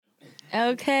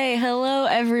Okay, hello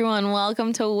everyone.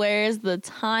 Welcome to Where's the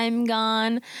Time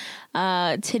Gone?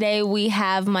 Today we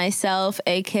have myself,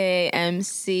 aka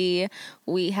MC.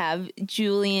 We have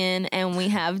Julian and we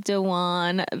have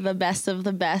Dewan, the best of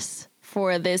the best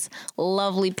for this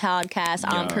lovely podcast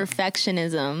on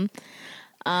perfectionism.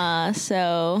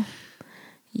 So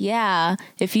yeah,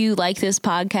 if you like this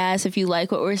podcast, if you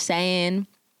like what we're saying,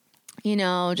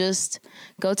 just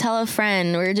go tell a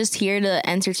friend. We're just here to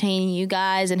entertain you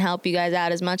guys and help you guys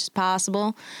out as much as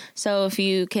possible. So if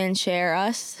you can share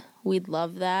us, we'd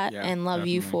love that and love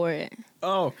you for it.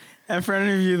 Oh, and for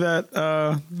any of you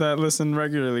that listen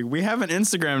regularly, we have an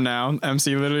Instagram now.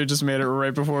 MC literally just made it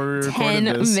right before we recorded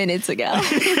 10 minutes ago.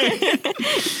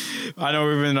 I know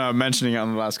we've been mentioning it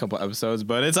on the last couple episodes,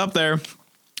 but it's up there.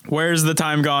 Where's the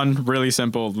Time Gone? Really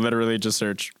simple. Literally just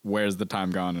search Where's the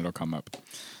Time Gone? It'll come up.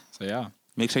 So yeah.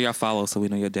 Make sure y'all follow so we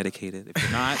know you're dedicated. If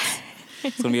you're not,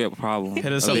 it's going to be a problem.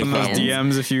 Hit us up in those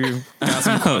DMs if you got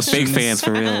some questions. Fake fans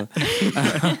for real. All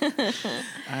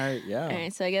right, yeah. All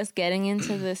right, so I guess getting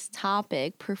into this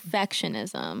topic,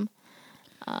 perfectionism.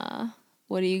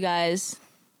 What do you guys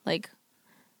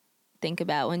think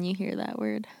about when you hear that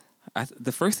word?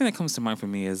 The first thing that comes to mind for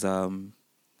me is student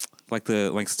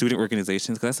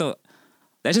organizations, because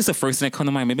that's just the first thing that comes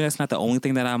to mind. Maybe that's not the only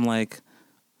thing that I'm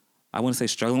I wouldn't say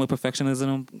struggling with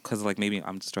perfectionism, because maybe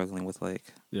I'm struggling with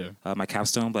my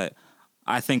capstone, but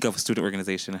I think of student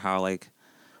organization, how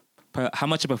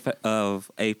much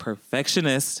of a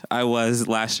perfectionist I was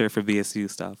last year for BSU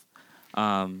stuff.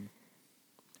 But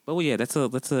yeah, that's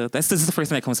just the first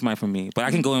thing that comes to mind for me. But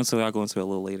I'll go into it a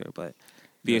little later. But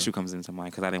BSU comes into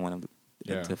mind because I didn't want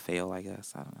them to fail, I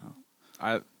guess. I don't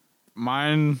know.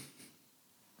 Mine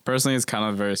personally is kind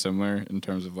of very similar in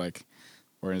terms of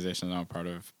organization that I'm a part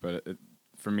of, but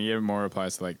for me, it more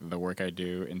applies to the work I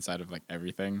do inside of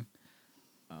everything.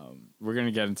 We're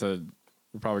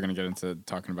probably gonna get into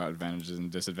talking about advantages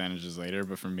and disadvantages later,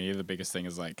 but for me, the biggest thing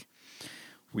is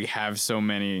we have so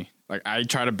many. I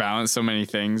try to balance so many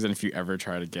things, and if you ever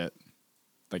try to get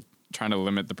trying to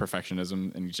limit the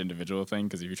perfectionism in each individual thing,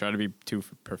 because if you try to be too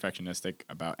perfectionistic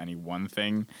about any one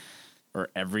thing or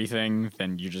everything,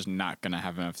 then you're just not gonna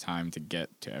have enough time to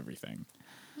get to everything.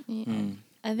 Yeah.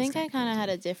 I think I kind of had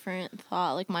a different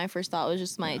thought. My first thought was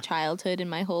just my childhood and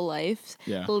my whole life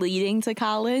leading to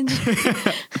college.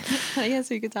 I guess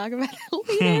we could talk about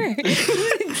it later.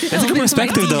 That's a good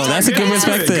perspective, though. That's a good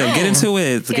perspective. Get into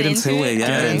it. Get into it.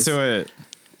 Get into it.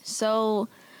 So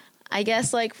I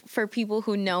guess for people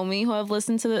who know me, who have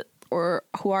listened to or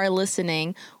who are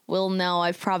listening, will know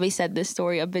I've probably said this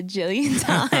story a bajillion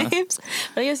times.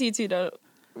 But I guess you two don't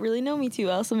really know me too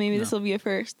well, so maybe this will be a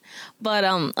first. But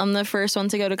I'm the first one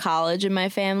to go to college in my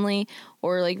family,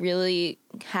 or really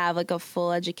have a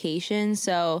full education.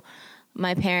 So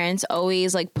my parents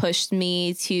always pushed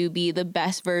me to be the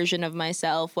best version of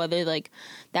myself, whether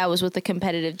that was with the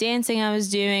competitive dancing I was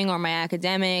doing, or my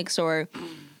academics, or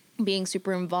being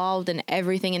super involved in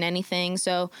everything and anything.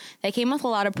 So that came with a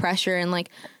lot of pressure, and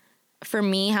for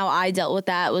me, how I dealt with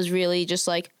that was really just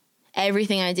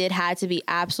everything I did had to be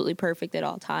absolutely perfect at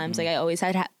all times. I always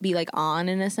had to be on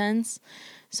in a sense.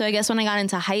 So I guess when I got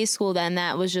into high school, then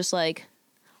that was just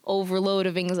overload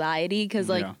of anxiety, because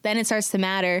then it starts to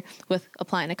matter with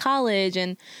applying to college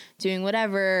and doing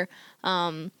whatever.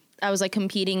 I was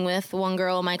competing with one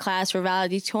girl in my class for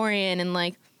valedictorian,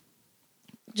 and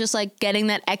just getting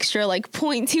that extra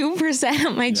 0.2%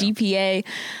 of my GPA.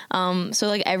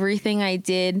 So everything I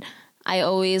did, I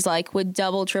always would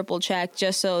double, triple check,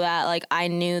 just so that I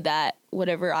knew that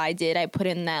whatever I did, I put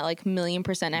in that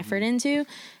 1,000,000% effort into.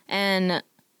 And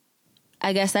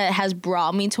I guess that has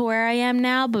brought me to where I am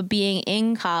now. But being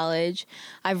in college,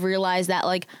 I've realized that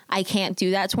I can't do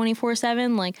that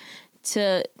 24/7.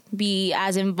 To be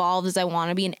as involved as I want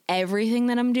to be in everything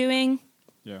that I'm doing.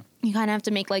 Yeah, you kind of have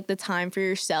to make the time for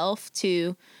yourself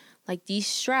to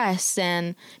de-stress,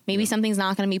 and maybe something's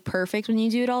not going to be perfect when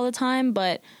you do it all the time,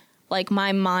 but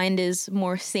my mind is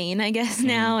more sane, I guess,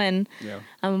 now, and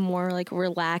I'm a more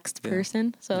relaxed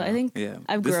person. So I think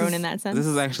I've grown in that sense. This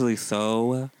is actually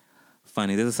so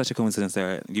funny. This is such a coincidence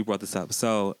that you brought this up.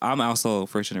 So I'm also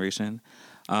first generation.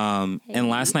 And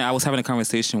last night I was having a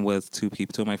conversation with two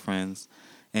of my friends,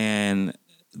 and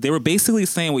they were basically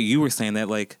saying what you were saying, that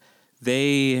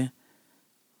they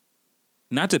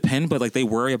not depend, but they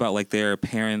worry about their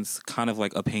parents' kind of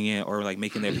opinion, or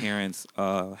making their parents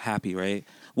happy, right?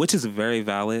 Which is very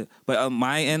valid. But on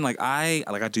my end, I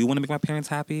do want to make my parents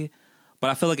happy, but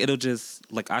I feel it'll just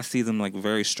I see them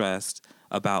very stressed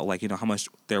about how much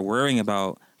they're worrying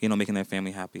about making their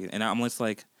family happy, and I'm just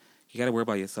you got to worry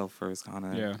about yourself first, kind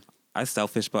of. Yeah. I'm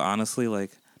selfish, but honestly,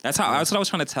 That's what I was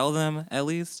trying to tell them, at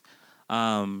least.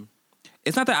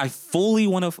 It's not that I fully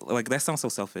want to, like, that sounds so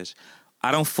selfish.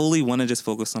 I don't fully want to just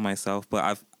focus on myself,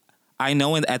 but I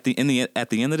know at the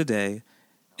end of the day,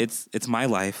 it's my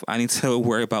life. I need to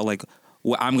worry about like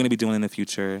what I'm going to be doing in the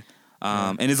future.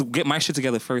 And it's get my shit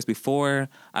together first before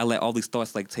I let all these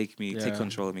thoughts like take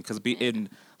control of me. Because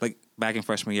back in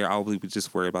freshman year, I would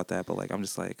just worry about that. But like I'm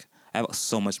just like I have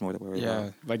so much more to worry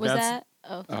about. Like Was that's. that?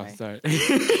 Oh, sorry. Sorry.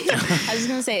 I was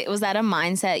gonna say, was that a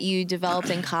mindset you developed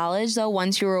in college though?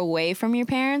 Once you were away from your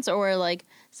parents, or like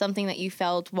something that you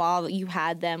felt while you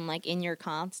had them like in your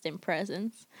constant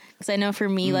presence? Because I know for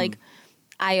me, like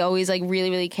I always like really,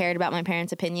 really cared about my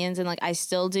parents' opinions, and like I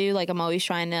still do. Like I'm always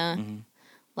trying to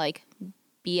like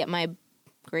be at my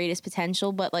greatest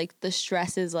potential, but like the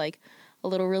stress is like a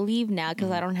little relieved now because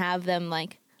I don't have them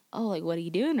like, oh, like what are you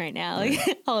doing right now? Like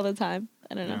all the time.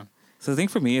 I don't know. Yeah. So the thing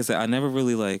for me is that I never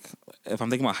really like, if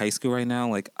I'm thinking about high school right now,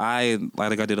 like I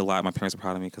did a lot. My parents were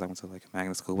proud of me because I went to like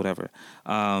magnet school, whatever.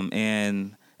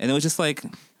 And it was just like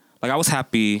I was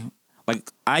happy. Like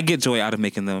I get joy out of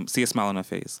making them see a smile on their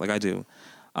face. Like I do.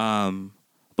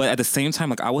 But at the same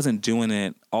time, like I wasn't doing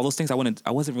it. All those things I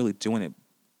wasn't really doing it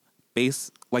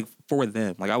like for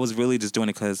them. Like I was really just doing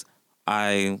it because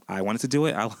I wanted to do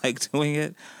it. I like doing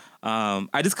it.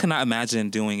 I just could not imagine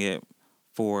doing it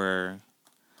for.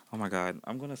 Oh my God,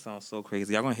 I'm gonna sound so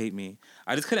crazy. Y'all gonna hate me.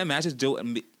 I just couldn't imagine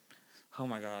doing. Oh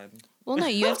my God. Well, no,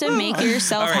 you have to make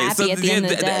yourself happy at the end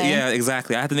of the day. Yeah,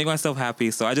 exactly. I have to make myself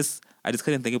happy. So I just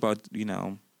couldn't think about,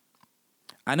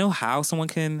 I know how someone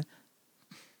can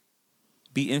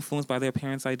be influenced by their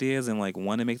parents' ideas and like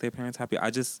want to make their parents happy. I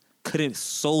just couldn't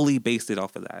solely base it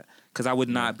off of that because I would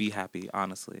not be happy,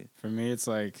 honestly. For me, it's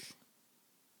like,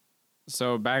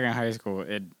 so back in high school,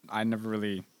 I didn't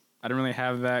really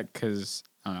have that because,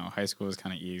 I don't know, high school was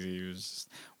kind of easy. It was just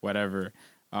whatever.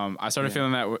 I started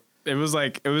feeling that it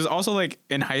was also like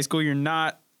in high school,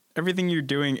 everything you're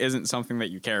doing isn't something that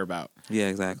you care about. Yeah,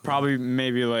 exactly. Probably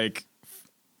maybe like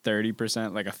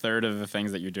 30%, like a third of the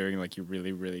things that you're doing, like you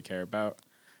really, really care about.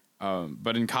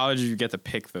 But in college, you get to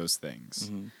pick those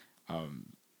things.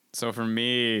 So for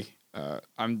me,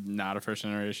 I'm not a first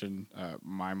generation.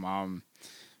 My mom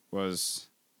was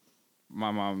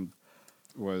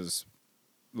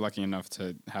lucky enough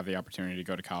to have the opportunity to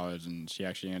go to college, and she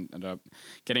actually ended up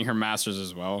getting her master's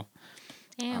as well.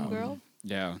 Damn, girl.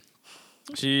 Yeah.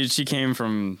 She came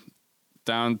from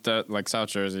down to like South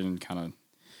Jersey and kind of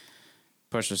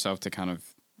pushed herself to kind of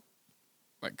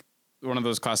like one of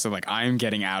those classes of like, I'm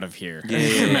getting out of here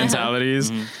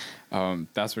mentalities.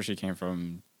 That's where she came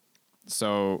from.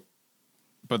 So,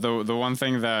 but the one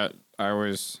thing that I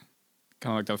always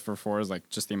kind of looked up for is like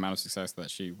just the amount of success that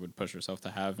she would push herself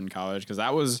to have in college, because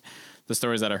that was the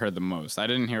stories that I heard the most. I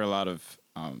didn't hear a lot of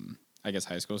I guess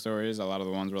high school stories. A lot of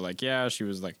the ones were like, yeah, she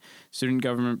was like student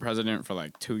government president for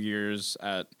like 2 years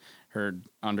at her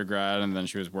undergrad, and then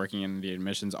she was working in the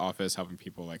admissions office helping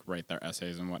people like write their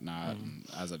essays and whatnot, and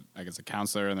as a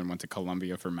counselor, and then went to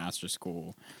Columbia for master's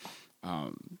school.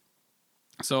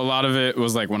 So a lot of it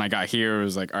was like when I got here, it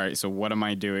was like, all right, so what am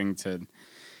I doing to?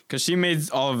 Because she made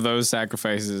all of those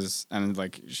sacrifices, and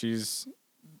like she's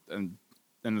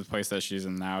in the place that she's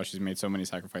in now, she's made so many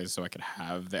sacrifices so I could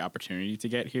have the opportunity to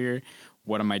get here.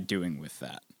 What am I doing with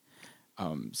that?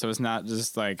 So it's not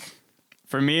just like,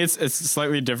 for me, it's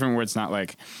slightly different where it's not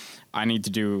like I need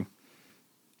to do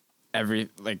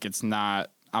it's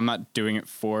not, I'm not doing it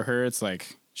for her. It's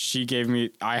like she gave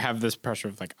me, I have this pressure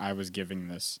of like, I was giving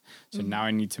this. So now I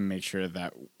need to make sure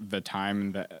that the time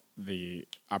and the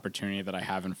opportunity that I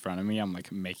have in front of me, I'm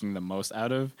like making the most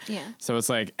out of. Yeah. So it's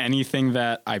like anything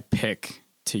that I pick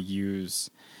to use,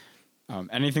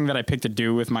 anything that I pick to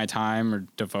do with my time or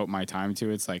devote my time to,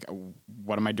 it's like,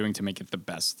 what am I doing to make it the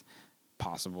best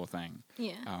possible thing?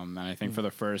 Yeah. And I think for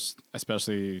the first,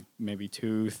 especially maybe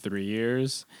 2-3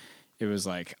 years, it was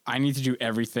like, I need to do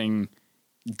everything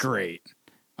great.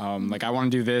 Like I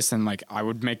want to do this, and like I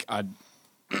would make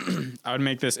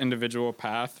this individual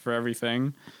path for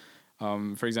everything.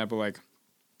 For example, like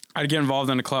I'd get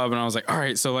involved in a club, and I was like, all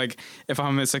right, so like if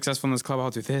I'm successful in this club, I'll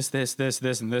do this, this, this,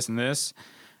 this, and this, and this.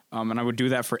 And I would do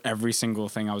that for every single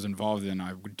thing I was involved in.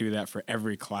 I would do that for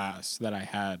every class that I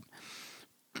had.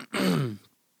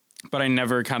 But I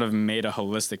never kind of made a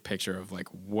holistic picture of like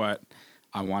what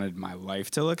I wanted my life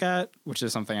to look at, which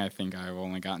is something I think I've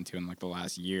only gotten to in like the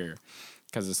last year.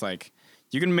 Because it's like,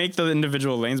 you can make the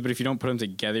individual lanes, but if you don't put them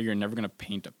together, you're never going to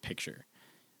paint a picture.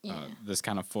 Yeah. This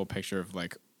kind of full picture of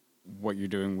like what you're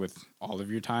doing with all of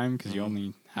your time, because you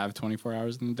only have 24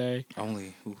 hours in the day.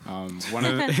 Only.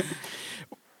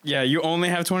 yeah, you only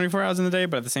have 24 hours in the day,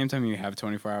 but at the same time, you have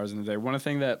 24 hours in the day. One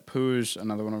thing that Pooj,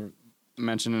 another one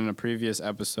mentioned in a previous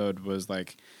episode, was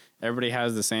like everybody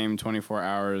has the same 24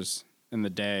 hours in the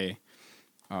day.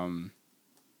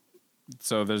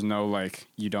 So there's no like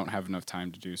you don't have enough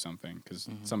time to do something because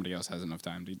somebody else has enough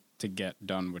time to get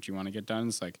done what you want to get done.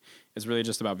 It's like it's really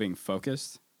just about being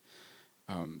focused.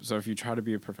 So if you try to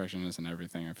be a perfectionist in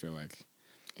everything, I feel like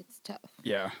It's tough.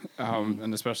 yeah,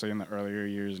 and especially in the earlier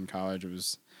years in college,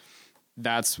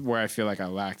 that's where I feel like I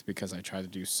lacked because I tried to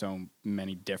do so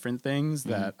many different things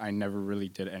that I never really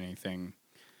did anything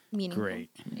Meaningful. great.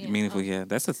 Yeah. Meaningful, yeah.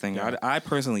 That's the thing. Yeah. I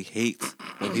personally hate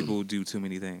when people do too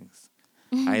many things.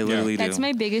 I literally do. That's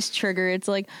my biggest trigger. It's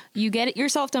like you get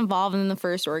yourself involved in the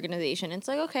first organization. It's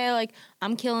like, okay, like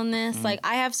I'm killing this. Like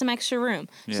I have some extra room.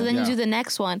 Yeah. So then you Yeah. do the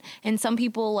next one. And some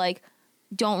people like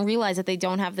don't realize that they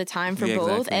don't have the time for Yeah, both.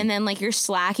 exactly. And then like you're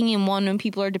slacking in one when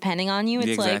people are depending on you. It's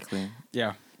Yeah, exactly.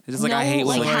 Yeah. It's just like no, I hate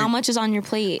when like how much is on your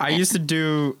plate. I used to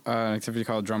do an activity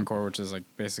called drum corps, which is like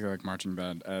basically like marching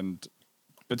band. And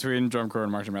between drum corps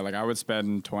and marching band, like I would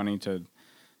spend 20 to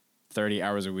 30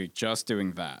 hours a week just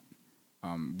doing that.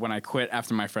 When I quit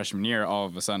after my freshman year, all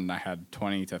of a sudden I had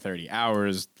 20 to 30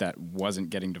 hours that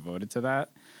wasn't getting devoted to that.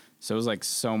 So it was like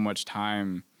so much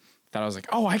time that I was like,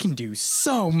 oh, I can do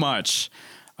so much.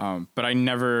 But I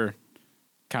never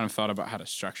kind of thought about how to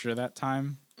structure that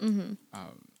time.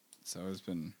 So it's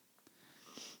been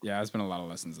a lot of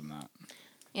lessons in that.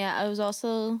 Yeah, I was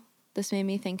also, this made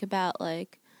me think about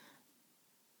like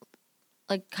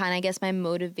kind of, I guess, my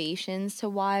motivations to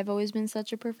why I've always been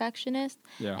such a perfectionist.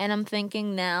 Yeah. And I'm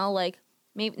thinking now, like,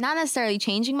 maybe not necessarily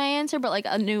changing my answer, but like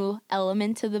a new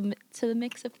element to the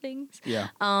mix of things. Yeah.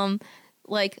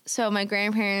 Like, so my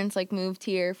grandparents like moved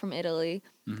here from Italy,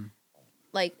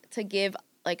 like to give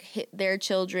like their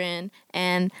children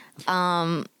and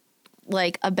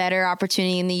like a better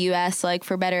opportunity in the U.S. like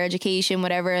for better education,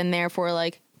 whatever, and therefore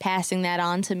like passing that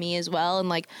on to me as well. And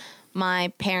like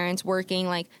my parents working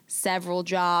like several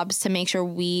jobs to make sure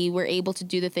we were able to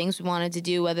do the things we wanted to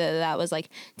do, whether that was like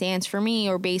dance for me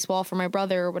or baseball for my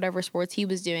brother or whatever sports he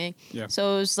was doing. Yeah.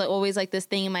 So it was like always like this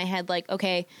thing in my head, like,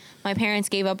 okay, my parents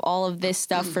gave up all of this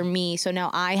stuff for me, so now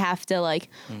I have to like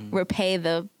repay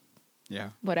the Yeah.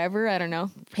 whatever, I don't know,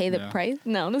 pay the Yeah. price.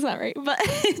 No, that's not right, but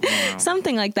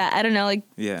something like that. I don't know. Like,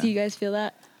 Yeah. do you guys feel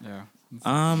that? Yeah.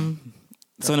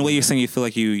 So in a way, you're saying you feel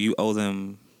like you owe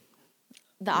them.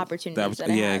 The opportunities that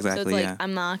I yeah, have. So exactly, it's like yeah.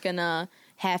 I'm not gonna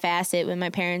half-ass it when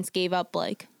my parents gave up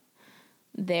like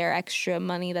their extra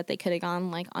money that they could have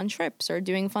gone like on trips or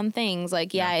doing fun things.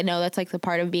 Like, yeah, I know that's like the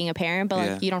part of being a parent, but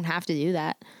Yeah. like you don't have to do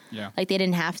that. Yeah. Like they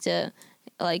didn't have to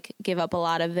like give up a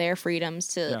lot of their freedoms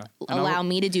to Yeah. And allow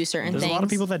me to do certain There's things a lot of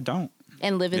people that don't.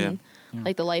 and live in Yeah.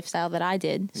 like the lifestyle that I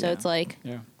did. So Yeah. it's like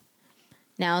Yeah.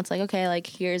 now it's like, okay, like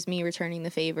here's me returning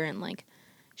the favor and like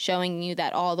showing you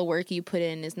that all the work you put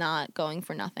in is not going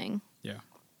for nothing. Yeah.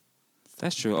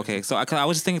 That's true. Okay, so I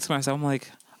was just thinking to myself, I'm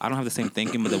like, I don't have the same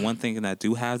thinking, but the one thing that I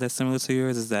do have that's similar to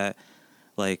yours is that,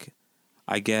 like,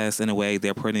 I guess in a way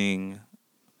they're putting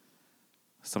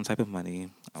some type of money.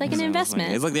 It's like an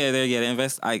investment. It's like they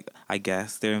invest. I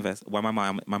guess they're invest. Well, my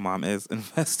mom is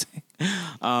investing,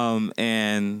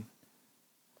 and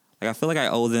like I feel like I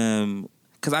owe them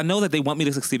because I know that they want me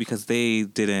to succeed because they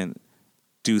didn't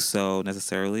do so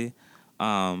necessarily. So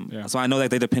I know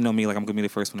that they depend on me. Like I'm gonna be the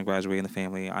first one to graduate in the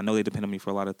family. I know they depend on me for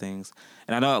a lot of things,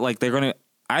 and I know like they're gonna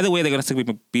either way they're gonna still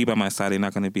be by my side. They're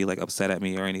not gonna be like upset at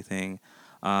me or anything.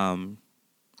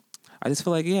 I just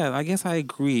feel like I guess I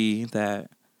agree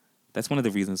that that's one of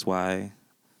the reasons why.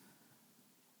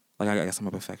 Like I guess I'm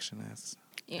a perfectionist.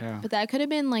 Yeah. But that could have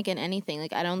been like in anything.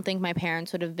 Like I don't think my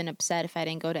parents would have been upset if I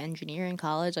didn't go to engineering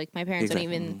college. Like my parents Exactly.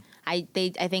 don't even.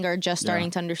 I think are just starting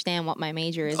to understand what my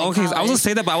major is. in Okay, so I was gonna college.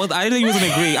 say that, but I didn't even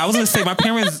agree. I was gonna say my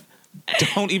parents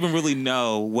don't even really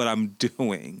know what I'm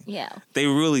doing. Yeah. They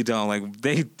really don't. Like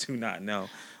they do not know.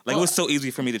 Like it was so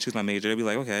easy for me to choose my major. They'd be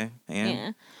like, okay, and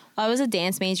Yeah. Well, I was a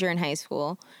dance major in high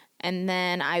school, and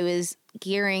then I was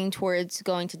gearing towards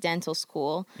going to dental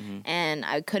school, and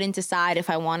I couldn't decide if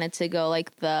I wanted to go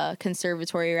like the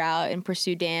conservatory route and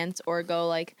pursue dance or go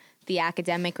like the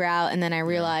academic route. And then I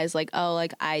realized like, oh,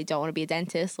 like I don't want to be a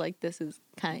dentist. Like this is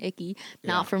kind of icky,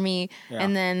 not for me. Yeah.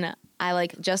 And then I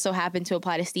like just so happened to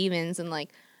apply to Stevens, and like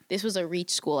this was a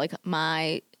reach school. Like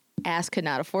my ass could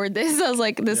not afford this. I was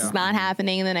like, this is not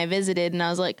happening. And then I visited, and I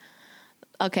was like,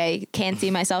 okay, can't see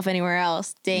myself anywhere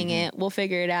else. Dang it, we'll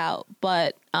figure it out.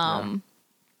 But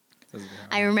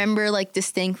I remember like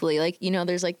distinctly, like, you know,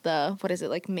 there's like what is it,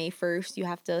 like May 1st, you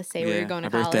have to say where you're going to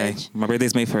college. My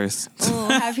birthday's May 1st. Oh,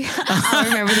 I'll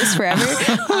remember this forever.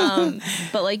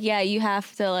 But like, yeah, you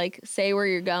have to like say where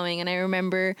you're going. And I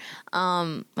remember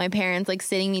my parents like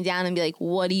sitting me down and be like,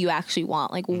 what do you actually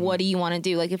want? Like, what do you want to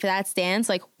do? Like, if that's dance,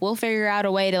 like, we'll figure out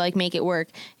a way to like make it work.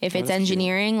 If it's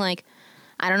engineering, like,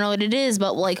 I don't know what it is,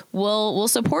 but like, we'll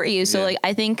support you. So like,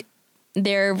 I think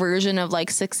their version of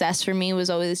like success for me was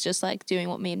always just like doing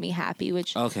what made me happy,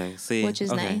 which is nice.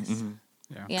 Mm-hmm.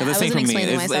 Yeah, I wasn't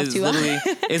explaining myself too well.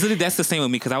 It's literally that's the same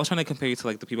with me because I was trying to compare you to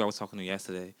like the people I was talking to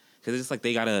yesterday because it's just like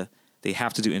they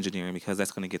have to do engineering because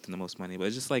that's going to get them the most money. But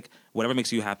it's just like whatever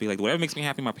makes you happy, like whatever makes me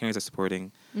happy, my parents are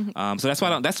supporting. So that's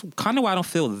why that's kind of why I don't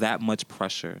feel that much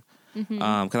pressure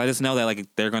because I just know that like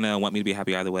they're gonna want me to be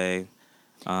happy either way,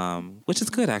 which is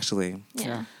good actually.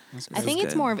 Yeah. I think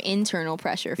it's more of internal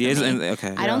pressure for me.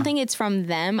 Okay. I don't think it's from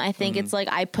them. I think it's like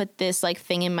I put this like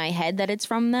thing in my head that it's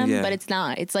from them, but it's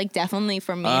not. It's like definitely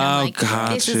from me. And I'm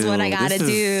like, this is what I gotta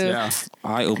do. Yeah.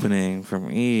 Eye-opening for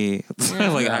me.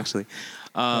 Like actually.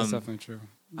 That's definitely true.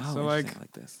 Oh, so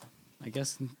like this. I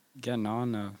guess getting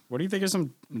on, what do you think are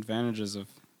some advantages of,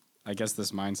 I guess,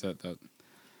 this mindset that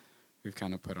we've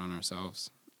kind of put on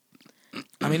ourselves?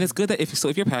 I mean, it's good that if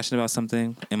you're passionate about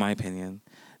something, in my opinion,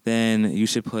 then you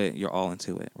should put your all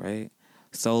into it, right?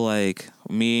 So like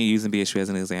me using BSU as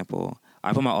an example,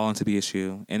 I put my all into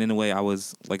BSU, and in a way I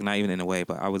was like, not even in a way,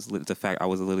 but I was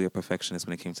literally a perfectionist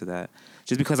when it came to that,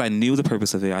 just because I knew the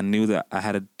purpose of it. I knew that I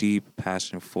had a deep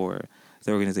passion for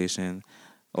the organization,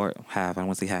 or have, I don't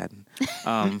want to say had.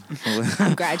 I'm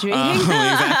graduating.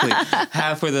 Exactly.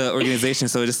 Have for the organization.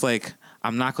 So just like, I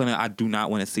do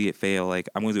not want to see it fail. Like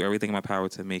I'm going to do everything in my power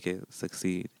to make it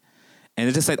succeed. And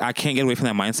it's just like, I can't get away from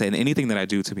that mindset in anything that I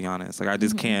do, to be honest. Like I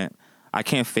just I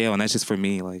can't fail. And that's just for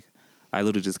me. Like I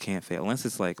literally just can't fail. Unless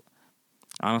it's like,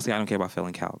 honestly, I don't care about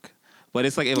failing calc. But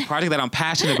it's like, if a project that I'm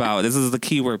passionate about, this is the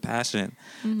key word, passion,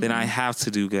 then I have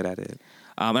to do good at it.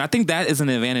 And I think that is an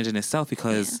advantage in itself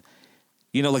because,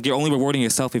 you know, like you're only rewarding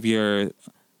yourself if you're,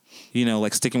 you know,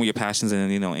 like sticking with your passions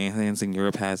and, you know, enhancing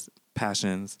your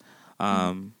passions.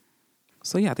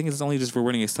 So yeah, I think it's only just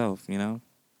rewarding yourself, you know?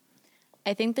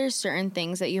 I think there's certain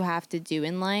things that you have to do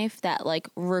in life that like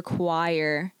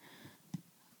require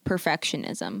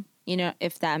perfectionism, you know,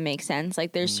 if that makes sense.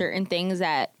 Like there's certain things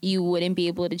that you wouldn't be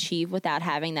able to achieve without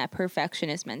having that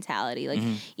perfectionist mentality. Like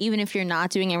even if you're not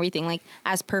doing everything like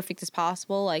as perfect as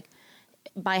possible, like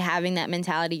by having that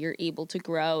mentality, you're able to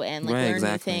grow and like learn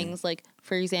new things. Like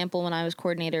for example, when I was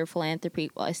coordinator of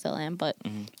philanthropy, well, I still am, but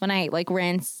when I like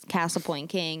ran Castle Point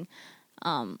King,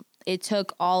 it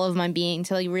took all of my being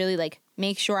to like really like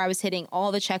make sure I was hitting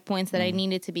all the checkpoints that I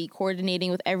needed to be,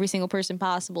 coordinating with every single person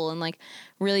possible, and like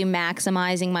really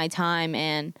maximizing my time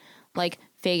and like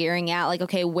figuring out like,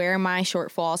 okay, where are my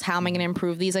shortfalls? How am I going to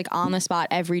improve these? Like on the spot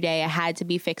every day, I had to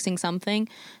be fixing something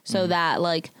so that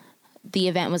like the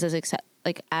event was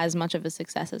as much of a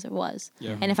success as it was.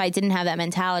 Yeah. And if I didn't have that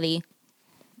mentality,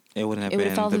 it would have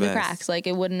fallen through the cracks. Like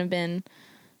it wouldn't have been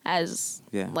as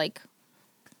like.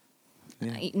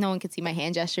 Yeah. No one could see my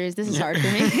hand gestures. This is hard for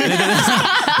me.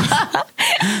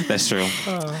 That's true.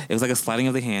 It was like a sliding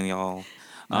of the hand, y'all.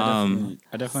 I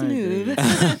definitely agree.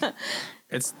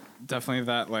 It's definitely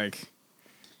that, like,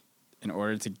 in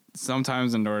order to,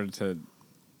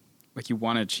 like, you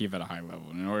want to achieve at a high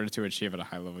level. And in order to achieve at a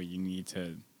high level, you need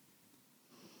to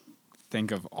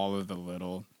think of all of the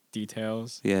little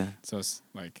details. Yeah. So it's,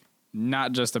 like,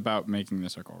 not just about making the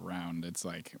circle round. It's,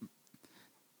 like,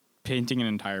 painting an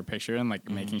entire picture and like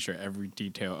making sure every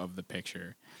detail of the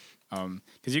picture,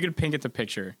 because you could paint the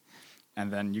picture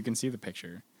and then you can see the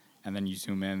picture and then you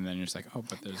zoom in and then you're just like, oh,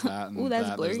 but there's that and that's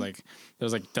that. Blurry.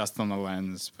 There's like dust on the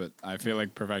lens. But I feel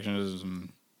like perfectionism,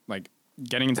 like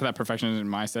getting into that perfectionism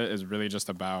mindset is really just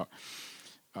about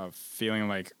feeling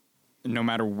like no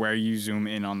matter where you zoom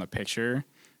in on the picture,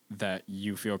 that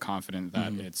you feel confident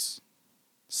that it's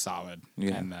solid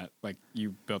and that like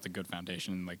you built a good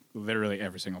foundation, like literally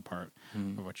every single part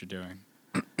of what you're doing.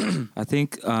 I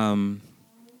think I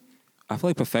feel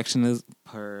like perfectionism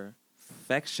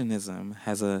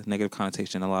has a negative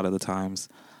connotation a lot of the times,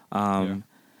 and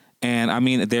I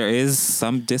mean there is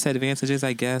some disadvantages,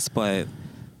 I guess, but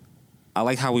I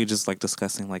like how we just like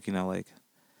discussing like, you know, like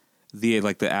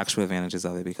the actual advantages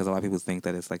of it, because a lot of people think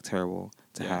that it's like terrible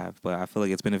to have, but I feel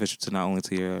like it's beneficial to not only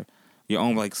to your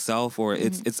own like self, or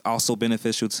it's also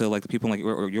beneficial to like the people in,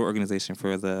 like your organization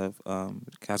for the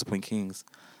Castle Point Kings,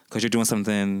 because you're doing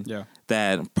something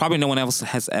that probably no one else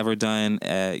has ever done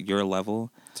at your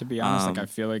level. To be honest, like I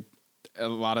feel like a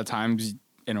lot of times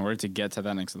in order to get to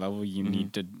that next level, you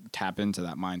need to tap into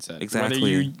that mindset. Exactly. Whether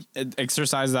you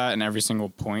exercise that in every single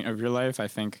point of your life, I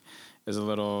think is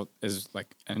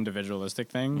like an individualistic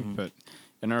thing. But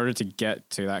in order to get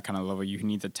to that kind of level, you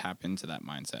need to tap into that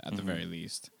mindset at the very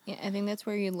least. Yeah, I think that's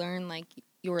where you learn like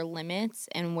your limits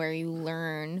and where you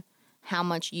learn how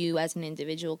much you as an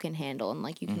individual can handle, and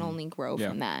like you can only grow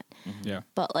from that. Yeah.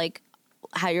 But like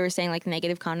how you were saying, like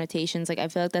negative connotations, like I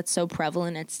feel like that's so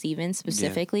prevalent at Stevens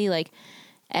specifically. Like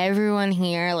everyone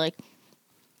here, like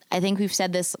I think we've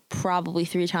said this probably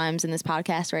 3 times in this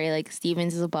podcast, right? Like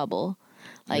Stevens is a bubble.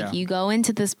 Like you go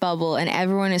into this bubble and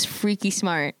everyone is freaky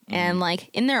smart and like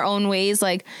in their own ways,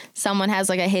 like someone has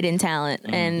like a hidden talent.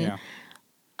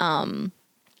 And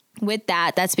with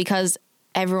that, that's because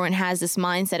everyone has this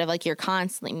mindset of like you're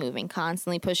constantly moving,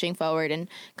 constantly pushing forward, and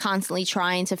constantly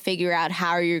trying to figure out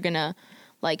how you're gonna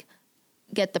like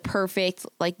get the perfect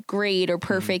like grade or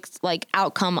perfect like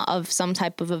outcome of some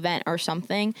type of event or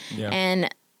something.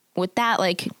 And with that,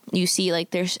 like you see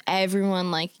like there's everyone,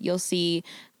 like you'll see,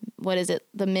 what is it,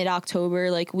 the mid-October,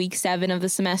 like week 7 of the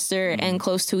semester and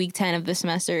close to week 10 of the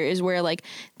semester is where like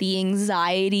the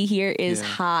anxiety here is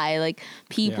high. Like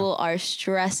people are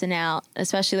stressing out,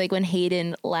 especially like when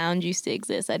Hayden Lounge used to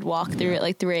exist. I'd walk through it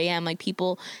like 3 a.m. like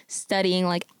people studying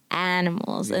like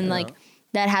animals and like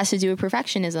that has to do with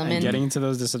perfectionism And getting into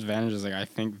those disadvantages, like I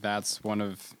think that's one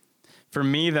of, for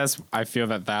me, I feel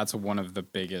that that's one of the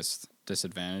biggest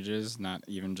disadvantages, not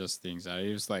even just the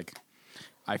anxiety. It's like,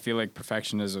 I feel like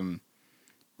perfectionism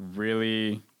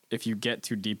really, if you get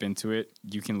too deep into it,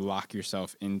 you can lock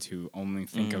yourself into only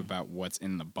think about what's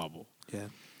in the bubble. Yeah.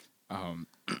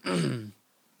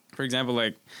 For example,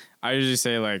 like I usually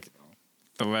say like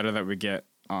the letter that we get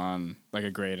on like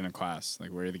a grade in a class, like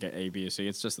where you get A, B, or C,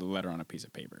 it's just a letter on a piece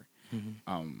of paper.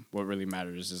 What really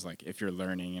matters is like if you're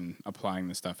learning and applying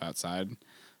the stuff outside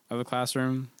of the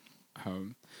classroom.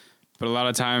 But a lot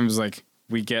of times, like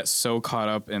we get so caught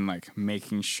up in like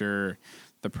making sure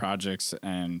the projects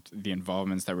and the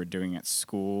involvements that we're doing at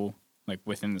school, like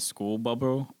within the school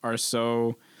bubble, are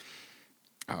so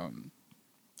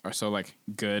like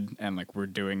good, and like we're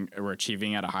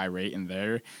achieving at a high rate in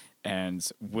there, and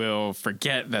we'll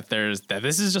forget that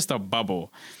this is just a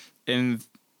bubble. And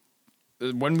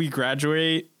when we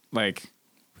graduate, like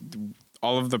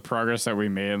all of the progress that we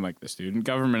made in like the Student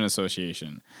Government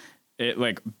Association, it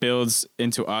like builds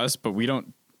into us, but we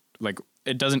don't like,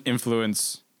 it doesn't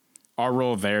influence our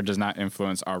role there, does not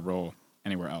influence our role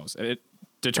anywhere else. It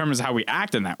determines how we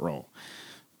act in that role.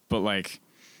 But like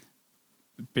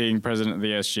being president of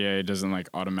the SGA doesn't like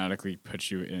automatically put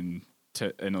you in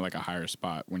like a higher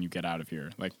spot when you get out of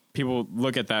here. Like people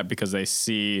look at that because they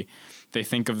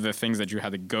think of the things that you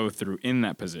had to go through in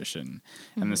that position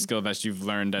and the skill that you've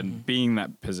learned and being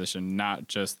that position, not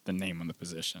just the name on the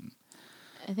position.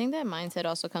 I think that mindset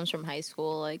also comes from high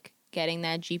school, like getting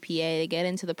that GPA to get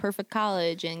into the perfect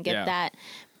college and get that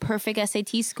perfect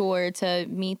SAT score to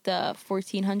meet the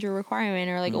 1400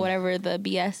 requirement or like whatever the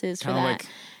BS is Kinda for that. Like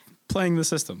playing the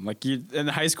system. Like you in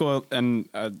high school and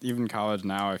even college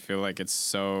now, I feel like it's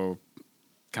so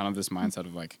kind of this mindset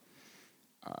of like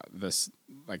this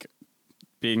like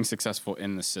being successful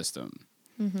in the system.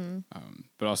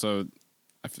 But also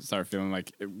I start feeling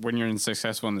like when you're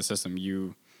successful in the system,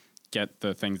 you get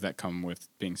the things that come with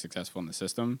being successful in the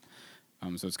system.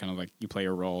 So it's kind of like you play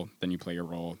a role, then you play your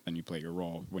role, then you play your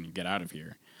role when you get out of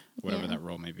here, whatever that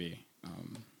role may be.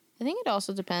 I think it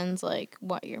also depends like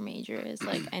what your major is.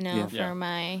 Like I know for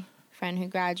my friend who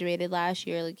graduated last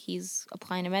year, like he's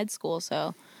applying to med school,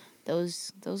 so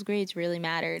those grades really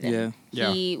mattered. And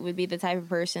he would be the type of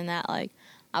person that like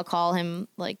I'll call him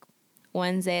like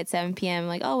Wednesday at 7 p.m.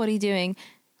 like, oh, what are you doing?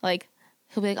 Like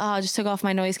he'll be like, oh, I just took off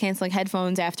my noise canceling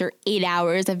headphones after 8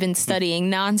 hours. I've been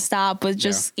studying nonstop with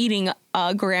just eating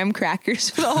graham crackers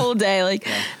for the whole day. Like,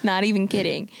 not even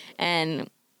kidding. And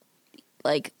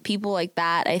like people like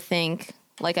that, I think,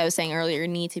 like I was saying earlier,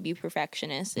 need to be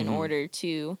perfectionists in order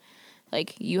to,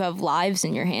 like, you have lives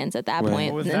in your hands at that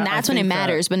point. Well, and that's when it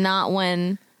matters, but not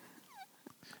when.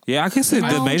 Yeah, I guess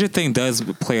the major thing does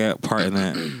play a part in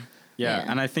that.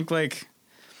 And I think like,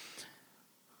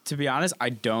 to be honest, I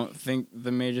don't think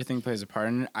the major thing plays a part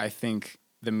in it. I think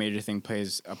the major thing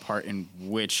plays a part in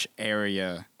which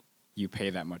area you pay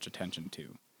that much attention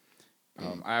to.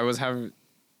 I always have,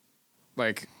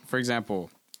 like, for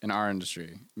example, in our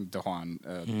industry,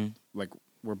 DeJuan, like,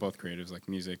 we're both creatives, like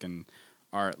music and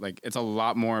art. Like, it's a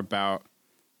lot more about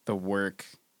the work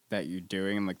that you're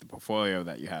doing and, like, the portfolio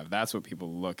that you have. That's what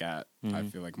people look at, I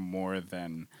feel like, more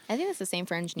than... I think that's the same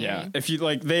for engineering. Yeah, if you,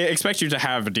 like, they expect you to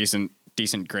have a decent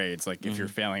grades. Like if you're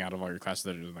failing out of all your classes,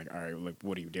 they're just like, all right, like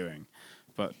what are you doing?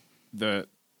 But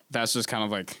that's just kind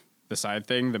of like the side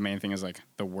thing. The main thing is like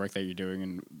the work that you're doing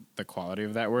and the quality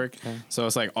of that work. Okay. So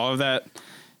it's like all of that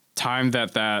time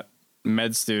that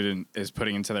med student is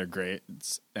putting into their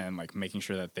grades and like making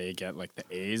sure that they get like the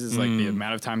A's is like the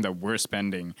amount of time that we're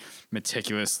spending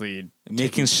meticulously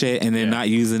making shit and then not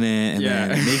using it and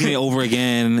then making it over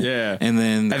again. And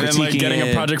then like getting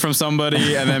a project from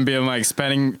somebody and then being like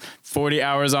spending 40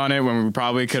 hours on it when we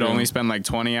probably could only spend like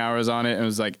 20 hours on it. It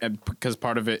was like, because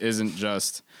part of it isn't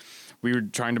just, we were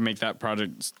trying to make that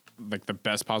project like the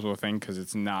best possible thing, because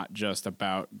it's not just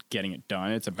about getting it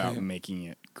done, it's about making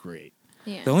it great.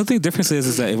 Yeah. The only thing difference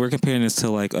is that if we're comparing this to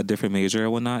like a different major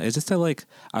or whatnot, it's just that like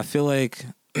I feel like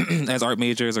as art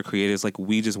majors or creatives, like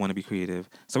we just want to be creative,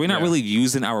 so we're not really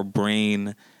using our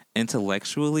brain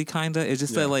intellectually. Kinda, it's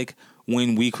just that like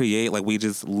when we create, like we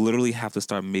just literally have to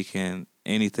start making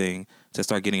anything to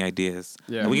start getting ideas.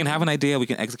 Yeah, we can have an idea, we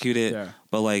can execute it,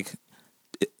 but like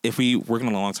if we work on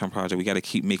a long term project, we got to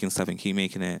keep making stuff and keep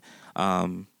making it.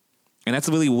 And that's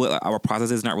really what our process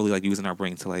is, not really like using our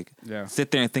brain to like sit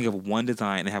there and think of one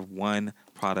design and have one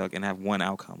product and have one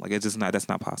outcome. Like it's just not, that's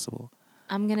not possible.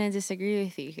 I'm going to disagree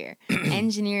with you here.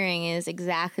 Engineering is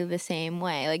exactly the same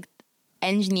way. Like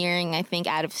engineering, I think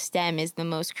out of STEM is the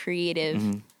most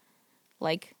creative,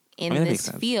 like in this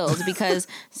field because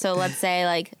so let's say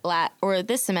like or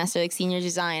this semester, like senior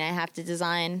design, I have to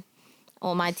design.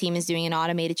 Well, my team is doing an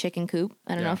automated chicken coop.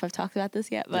 I don't know if I've talked about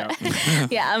this yet, but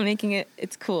I'm making it.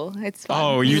 It's cool. It's fun.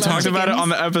 Oh, you talked about it on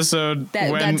the episode that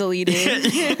got deleted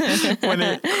when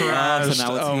it crashed.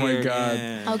 Oh my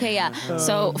god. Okay,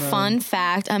 so fun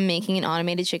fact: I'm making an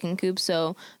automated chicken coop,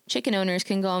 so chicken owners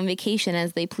can go on vacation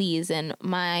as they please, and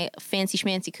my fancy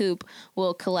schmancy coop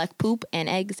will collect poop and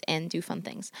eggs and do fun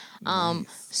things. Nice.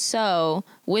 So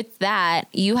with that,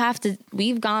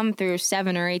 we've gone through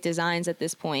 7 or 8 designs at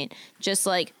this point. Just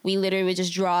like we literally would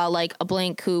just draw like a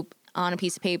blank coop on a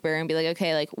piece of paper and be like,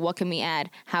 okay, like what can we add?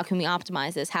 How can we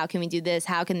optimize this? How can we do this?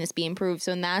 How can this be improved?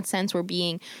 So in that sense, we're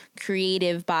being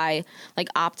creative by like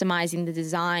optimizing the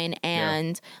design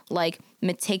and like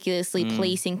meticulously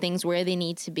placing things where they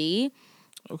need to be.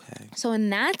 Okay. So in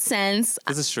that sense,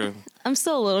 this is true. I'm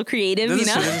still a little creative, This you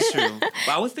know? This is true.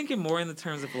 But I was thinking more in the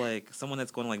terms of like someone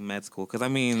that's going to like med school. Because I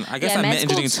mean, I guess I meant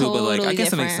engineering too, but like I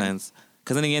guess it makes sense.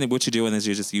 Because in the end, what you're doing is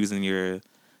you're just using your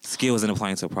skills and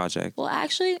applying to a project. Well,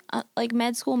 actually, like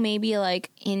med school, maybe like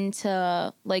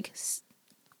into like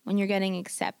when you're getting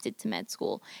accepted to med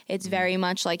school, it's very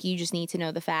much like you just need to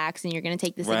know the facts and you're going to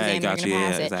take this exam and you're going to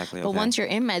pass it. Exactly, but once you're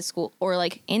in med school or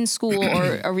like in school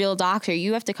or a real doctor,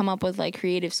 you have to come up with like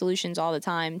creative solutions all the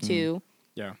time too.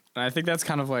 Yeah. And I think that's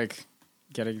kind of like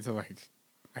getting to like,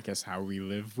 I guess, how we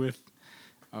live with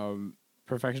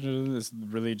perfectionism is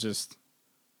really just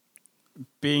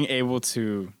being able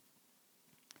to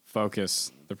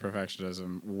focus the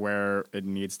perfectionism where it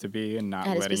needs to be and not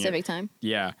at letting a specific time.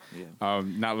 Yeah.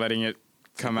 Not letting it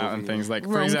come out and things like,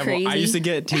 for Roam example, crazy. I used to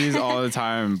get teased all the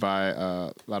time by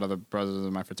a lot of the brothers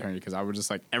in my fraternity because I would just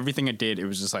like everything I did. It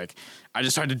was just like I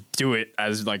just tried to do it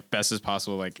as like best as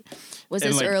possible. Like, was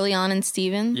this like, early on in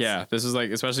Stevens? Yeah, this was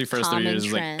like especially first 3 years.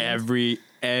 Trend. Like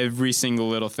every single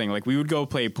little thing. Like we would go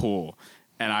play pool.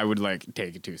 And I would like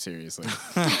take it too seriously.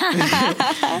 But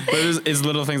it's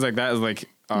little things like that is like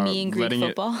me and Greek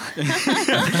football.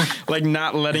 Like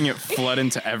not letting it flood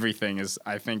into everything is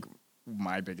I think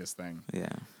my biggest thing. Yeah.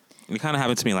 It kind of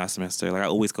happened to me last semester. Like I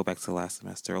always go back to last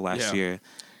semester or last year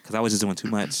because I was just doing too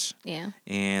much. Yeah.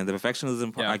 And the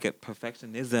perfectionism part,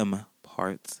 perfectionism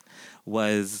part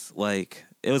was like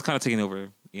it was kind of taking over,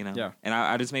 you know. Yeah. And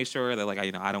I just made sure that like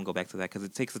I don't go back to that because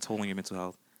it takes a toll on your mental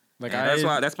health. Like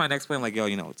that's my next plan. Like yo,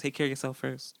 take care of yourself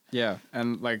first. Yeah,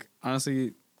 and like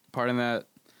honestly, part of that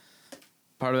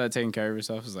taking care of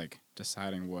yourself is like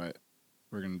deciding what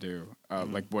we're gonna do,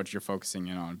 like what you're focusing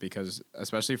in on. Because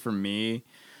especially for me,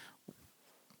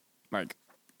 like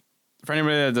for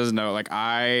anybody that doesn't know, like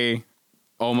I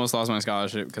almost lost my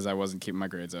scholarship because I wasn't keeping my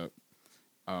grades up,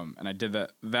 and I did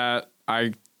that. That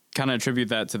I kind of attribute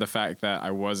that to the fact that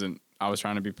I was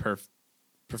trying to be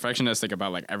perfectionistic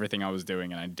about like everything I was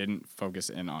doing, and I didn't focus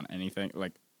in on anything.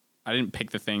 Like I didn't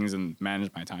pick the things and manage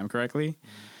my time correctly.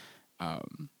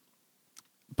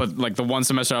 But like the one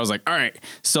semester I was like, all right,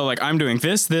 so like I'm doing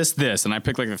this, and I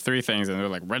picked like the 3 things and they're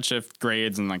like Redshift,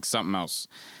 grades, and like something else.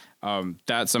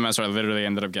 That semester I literally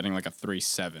ended up getting like a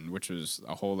 3.7, which was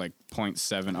a whole like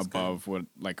 0.7 above what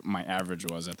like my average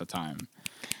was at the time.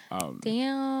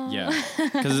 Damn. Yeah.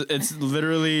 Cause it's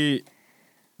literally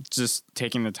just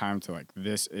taking the time to like,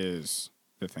 this is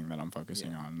the thing that I'm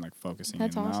focusing on, like focusing.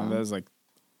 That's awesome. That's like,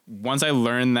 once I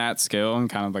learned that skill and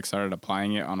kind of like started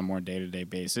applying it on a more day-to-day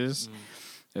basis,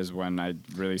 is when I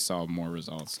really saw more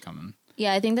results coming.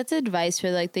 Yeah, I think that's advice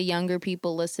for like the younger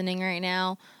people listening right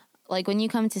now. Like when you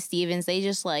come to Stevens, they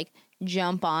just like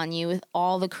jump on you with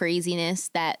all the craziness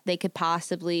that they could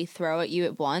possibly throw at you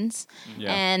at once.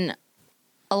 Yeah. And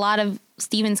a lot of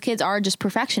Stevens kids are just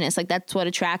perfectionists. Like that's what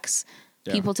attracts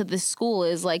people to this school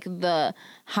is like the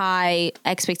high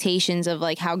expectations of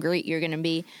like how great you're going to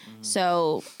be.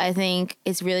 So I think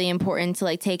it's really important to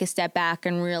like take a step back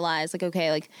and realize like, okay,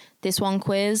 like this one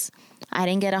quiz, I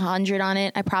didn't get 100 on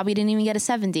it. I probably didn't even get a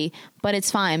 70, but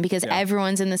it's fine because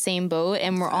everyone's in the same boat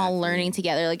and we're all learning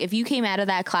together. Like if you came out of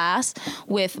that class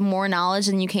with more knowledge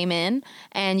than you came in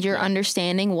and you're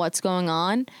understanding what's going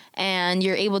on and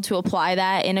you're able to apply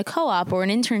that in a co-op or an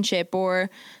internship or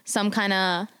some kind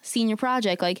of senior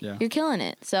project, like you're killing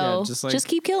it. So just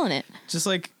keep killing it. Just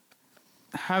like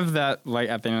have that light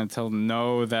at the end until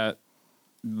know that,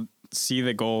 see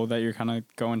the goal that you're kind of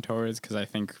going towards. Cause I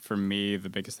think for me, the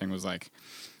biggest thing was like,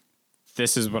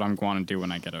 this is what I'm going to do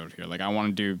when I get out here. Like I want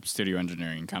to do studio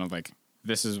engineering, kind of like,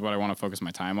 this is what I want to focus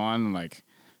my time on. Like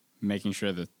making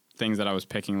sure the things that I was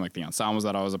picking, like the ensembles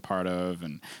that I was a part of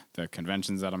and the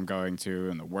conventions that I'm going to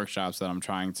and the workshops that I'm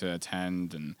trying to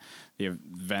attend and the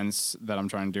events that I'm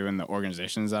trying to do and the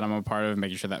organizations that I'm a part of,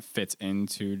 making sure that fits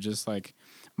into just like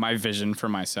my vision for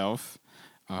myself,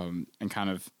 and kind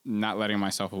of not letting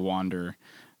myself wander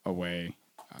away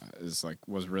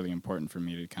was really important for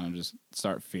me to kind of just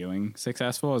start feeling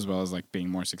successful as well as like being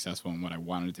more successful in what I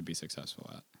wanted to be successful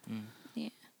at. Yeah.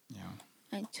 Yeah.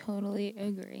 I totally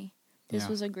agree. This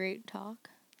was a great talk.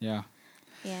 Yeah.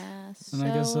 Yeah. So, And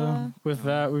I guess with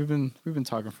that, we've been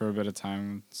talking for a bit of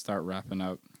time. Start wrapping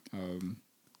up.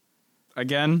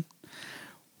 Again,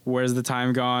 where's the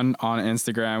time gone on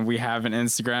Instagram? We have an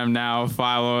Instagram now.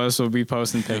 Follow us. We'll be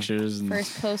posting pictures. And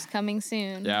first post coming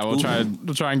soon. yeah, we'll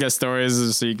try and get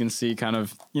stories so you can see kind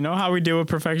of how we deal with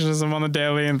perfectionism on the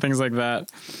daily and things like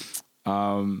that.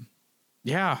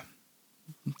 Yeah.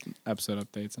 Episode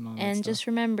updates and all that. And just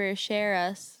remember, share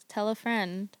us. Tell a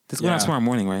friend. This is going out tomorrow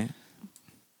morning, right?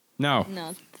 No,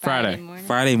 it's Friday.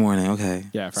 Friday morning, okay.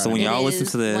 Yeah, Friday. So when y'all listen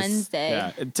to this, Wednesday.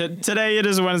 Yeah, today it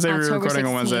is Wednesday. We're recording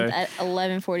on Wednesday at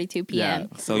 11:42 p.m.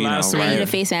 Yeah. So I need a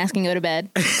face mask and go to bed.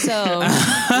 So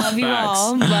love you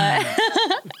all, but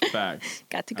facts.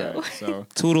 got to go. Right, so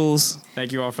toodles.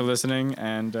 Thank you all for listening,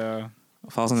 and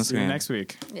Follow us on Instagram. see you next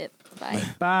week. Yep. Bye.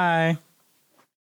 Bye.